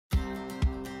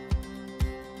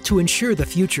To ensure the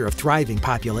future of thriving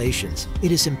populations,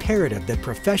 it is imperative that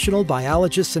professional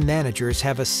biologists and managers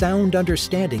have a sound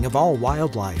understanding of all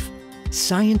wildlife.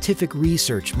 Scientific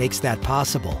research makes that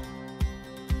possible.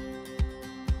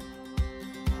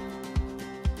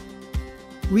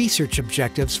 Research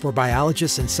objectives for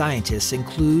biologists and scientists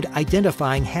include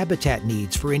identifying habitat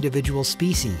needs for individual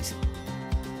species,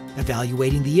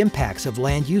 evaluating the impacts of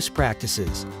land use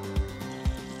practices,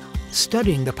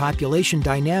 studying the population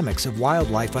dynamics of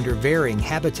wildlife under varying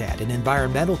habitat and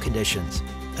environmental conditions,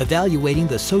 evaluating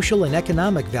the social and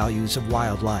economic values of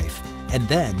wildlife, and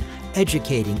then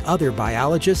educating other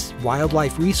biologists,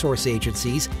 wildlife resource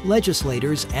agencies,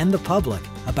 legislators, and the public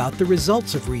about the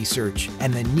results of research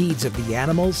and the needs of the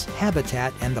animals,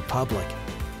 habitat, and the public.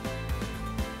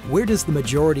 Where does the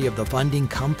majority of the funding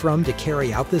come from to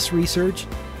carry out this research?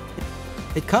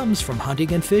 It comes from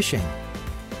hunting and fishing.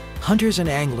 Hunters and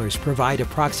anglers provide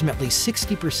approximately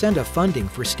 60% of funding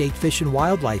for state fish and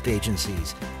wildlife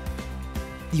agencies,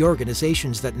 the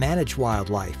organizations that manage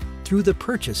wildlife, through the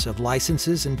purchase of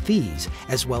licenses and fees,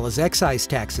 as well as excise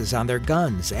taxes on their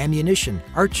guns, ammunition,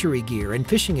 archery gear, and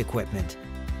fishing equipment.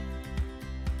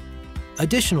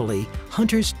 Additionally,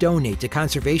 hunters donate to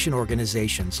conservation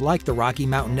organizations like the Rocky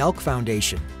Mountain Elk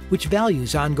Foundation, which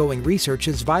values ongoing research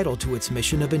as vital to its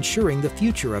mission of ensuring the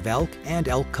future of elk and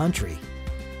elk country.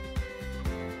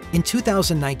 In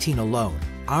 2019 alone,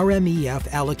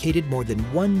 RMEF allocated more than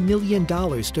 $1 million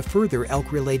to further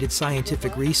elk-related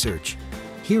scientific research.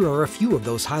 Here are a few of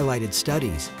those highlighted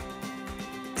studies.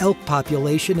 Elk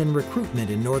population and recruitment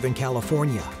in Northern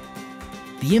California.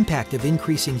 The impact of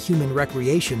increasing human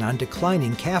recreation on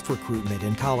declining calf recruitment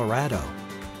in Colorado.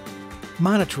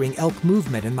 Monitoring elk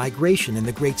movement and migration in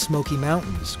the Great Smoky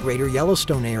Mountains, Greater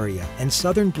Yellowstone area, and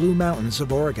southern Blue Mountains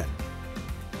of Oregon.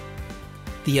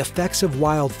 The effects of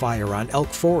wildfire on elk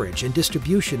forage and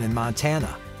distribution in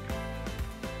Montana.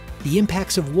 The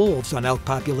impacts of wolves on elk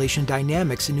population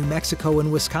dynamics in New Mexico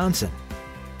and Wisconsin.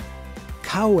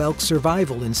 Cow elk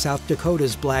survival in South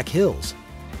Dakota's Black Hills.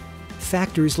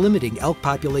 Factors limiting elk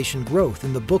population growth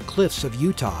in the Book Cliffs of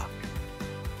Utah.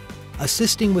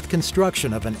 Assisting with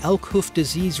construction of an elk hoof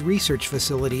disease research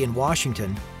facility in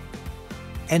Washington.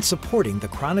 And supporting the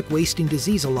Chronic Wasting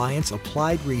Disease Alliance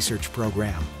Applied Research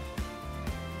Program.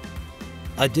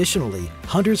 Additionally,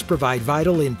 hunters provide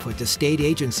vital input to state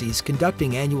agencies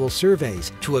conducting annual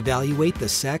surveys to evaluate the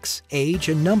sex, age,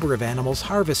 and number of animals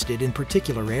harvested in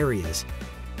particular areas.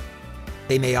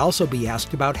 They may also be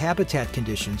asked about habitat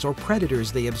conditions or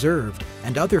predators they observed,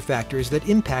 and other factors that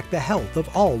impact the health of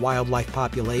all wildlife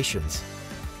populations.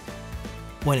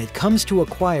 When it comes to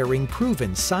acquiring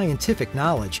proven scientific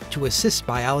knowledge to assist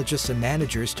biologists and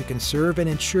managers to conserve and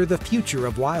ensure the future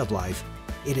of wildlife,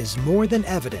 it is more than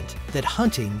evident that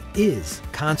hunting is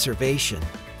conservation.